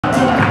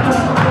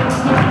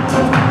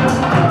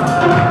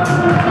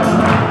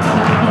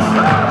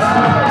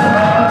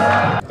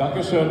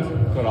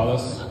Dankeschön für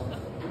alles.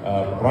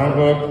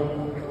 Brandenburg,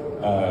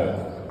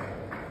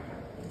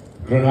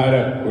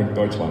 Grünheide und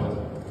Deutschland.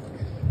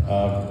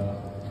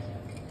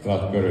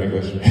 Not go to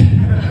English.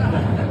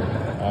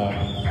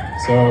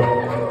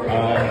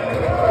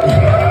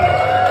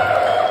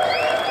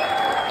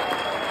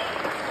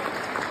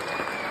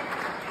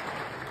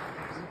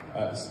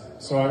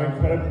 So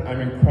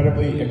I'm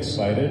incredibly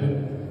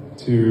excited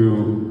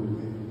to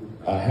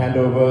hand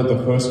over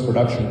the first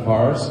production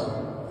cars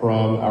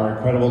from our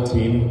incredible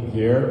team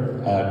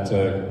here at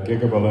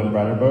Gigaberlin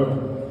Brandenburg.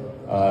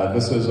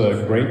 This is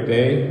a great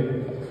day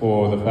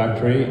for the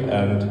factory,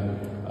 and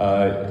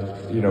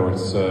I'd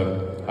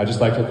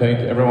just like to thank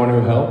everyone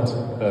who helped.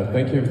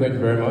 Thank you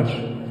very much.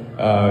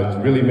 It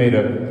really made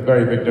a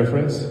very big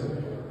difference,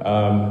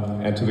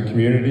 and to the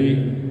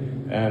community.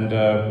 And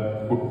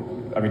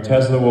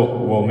Tesla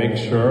will make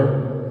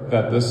sure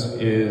that this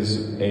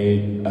is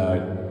a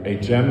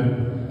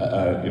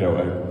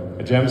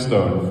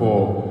gemstone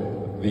for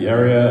the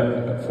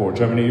area, for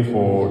Germany,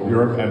 for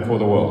Europe, and for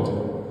the world.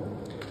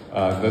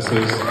 This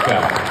is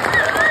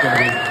it's going to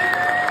be.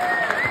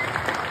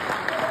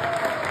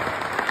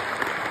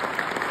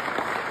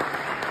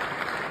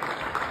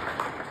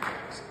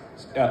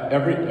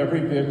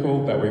 Every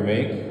vehicle that we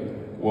make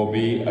will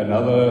be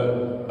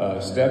another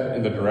step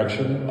in the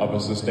direction of a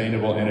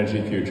sustainable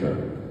energy future.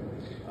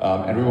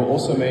 And we will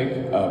also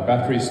make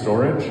battery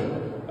storage.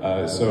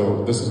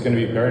 So this is going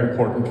to be very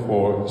important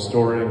for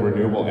storing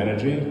renewable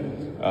energy.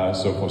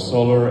 So for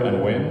solar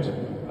and wind,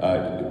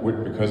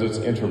 because it's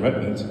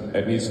intermittent,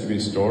 it needs to be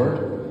stored.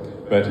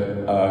 But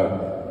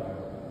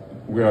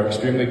we are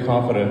extremely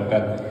confident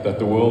that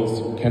the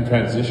world can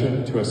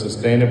transition to a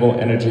sustainable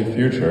energy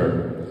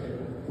future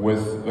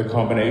with the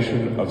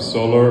combination of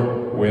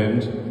solar,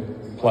 wind,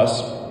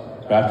 plus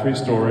battery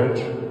storage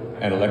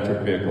and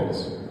electric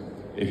vehicles.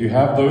 If you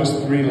have those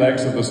three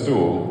legs of the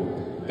stool,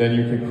 then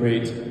you can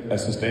create a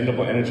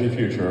sustainable energy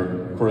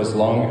future for as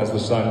long as the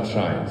sun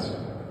shines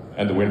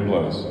and the wind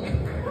blows.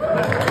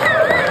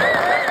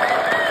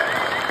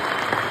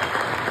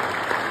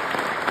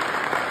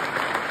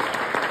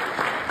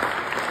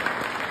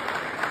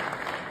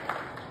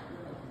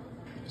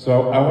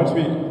 So I want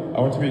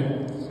to be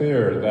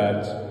clear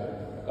that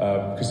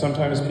because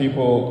sometimes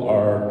people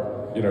are,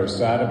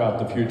 sad about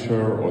the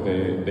future, or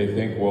they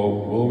think, well,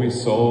 will we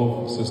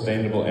solve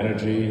sustainable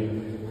energy?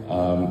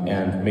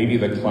 And maybe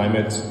the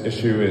climate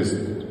issue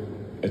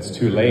it's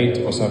too late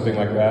or something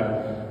like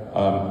that.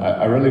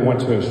 I really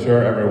want to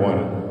assure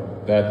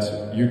everyone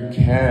that you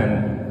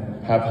can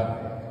have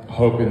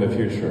hope in the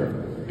future.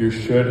 You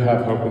should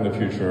have hope in the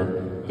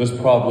future. This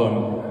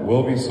problem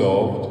will be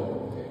solved,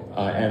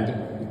 and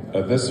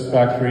this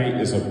factory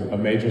is a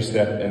major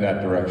step in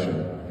that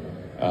direction.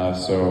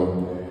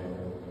 So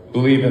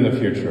believe in the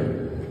future.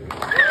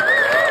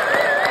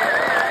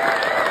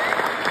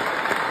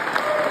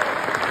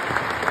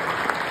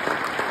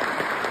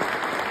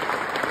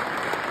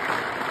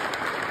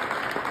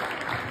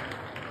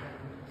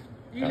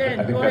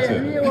 I think that's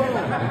it.